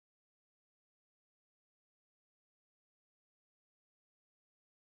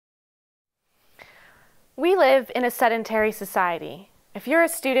We live in a sedentary society. If you're a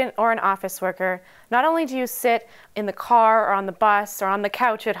student or an office worker, not only do you sit in the car or on the bus or on the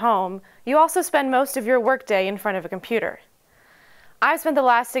couch at home, you also spend most of your workday in front of a computer. I've spent the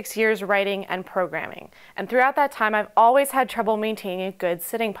last 6 years writing and programming, and throughout that time I've always had trouble maintaining a good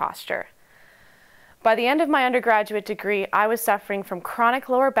sitting posture. By the end of my undergraduate degree, I was suffering from chronic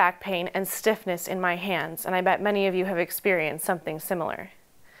lower back pain and stiffness in my hands, and I bet many of you have experienced something similar.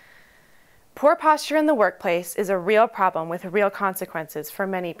 Poor posture in the workplace is a real problem with real consequences for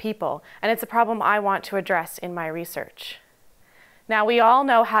many people, and it's a problem I want to address in my research. Now, we all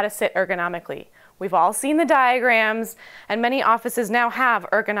know how to sit ergonomically. We've all seen the diagrams, and many offices now have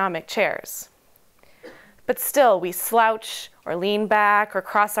ergonomic chairs. But still, we slouch or lean back or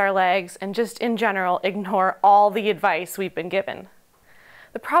cross our legs and just in general ignore all the advice we've been given.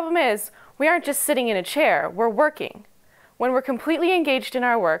 The problem is, we aren't just sitting in a chair, we're working. When we're completely engaged in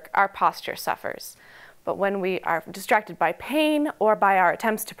our work, our posture suffers. But when we are distracted by pain or by our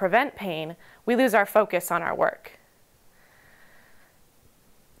attempts to prevent pain, we lose our focus on our work.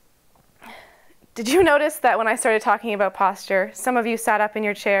 Did you notice that when I started talking about posture, some of you sat up in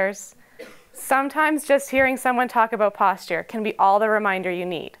your chairs? Sometimes just hearing someone talk about posture can be all the reminder you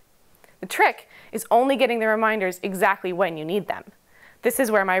need. The trick is only getting the reminders exactly when you need them. This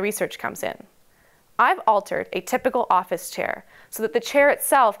is where my research comes in. I've altered a typical office chair so that the chair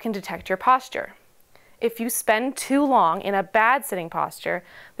itself can detect your posture. If you spend too long in a bad sitting posture,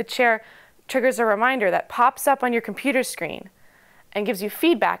 the chair triggers a reminder that pops up on your computer screen and gives you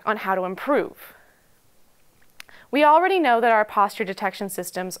feedback on how to improve. We already know that our posture detection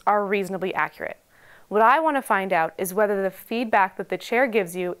systems are reasonably accurate. What I want to find out is whether the feedback that the chair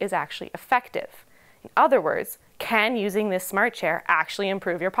gives you is actually effective. In other words, can using this smart chair actually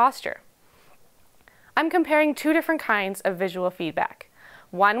improve your posture? I'm comparing two different kinds of visual feedback,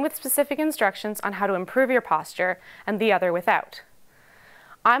 one with specific instructions on how to improve your posture and the other without.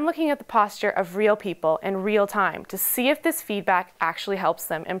 I'm looking at the posture of real people in real time to see if this feedback actually helps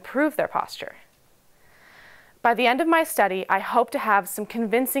them improve their posture. By the end of my study, I hope to have some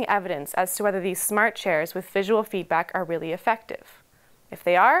convincing evidence as to whether these smart chairs with visual feedback are really effective. If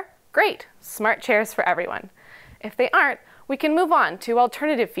they are, great, smart chairs for everyone. If they aren't, we can move on to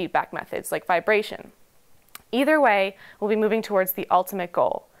alternative feedback methods like vibration. Either way, we'll be moving towards the ultimate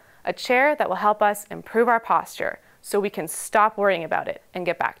goal, a chair that will help us improve our posture so we can stop worrying about it and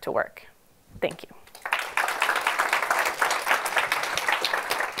get back to work. Thank you.